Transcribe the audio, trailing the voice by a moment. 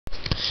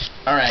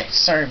Alright,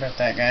 sorry about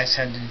that, guys.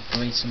 Had to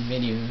delete some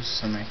videos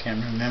so my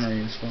camera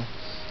memory was full.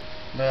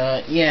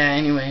 But yeah,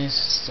 anyways,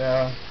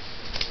 so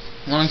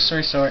long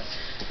story short,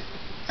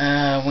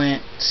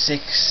 went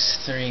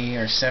 6-3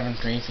 or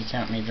 7-3 if you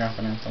count me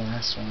dropping out the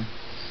last one.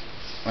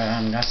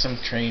 Got some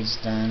trades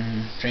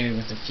done. Traded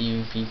with a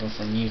few people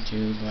from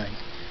YouTube. Like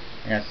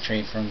I got a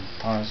trade from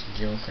Pause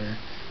Joker.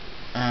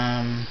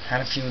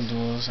 Had a few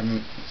duels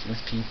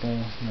with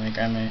people. Like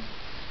I met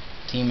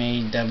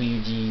teammate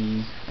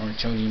WG or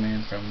Choji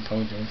Man from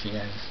Pojo, if you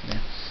guys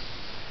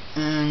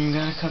know.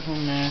 Got a couple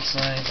mats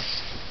like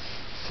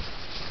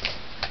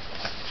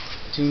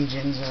Toon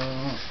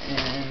Jinzo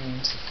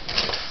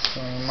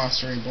and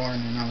Monster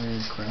Reborn and other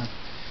crap.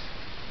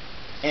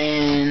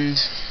 And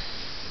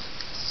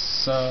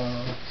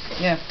so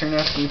yeah, turned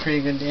out to be a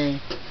pretty good day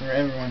for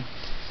everyone.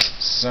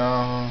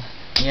 So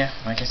yeah,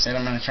 like I said,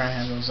 I'm gonna try and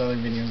have those other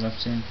videos up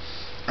soon.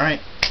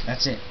 Alright,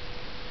 that's it.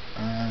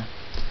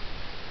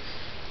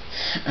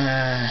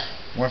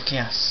 War of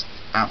Chaos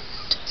out.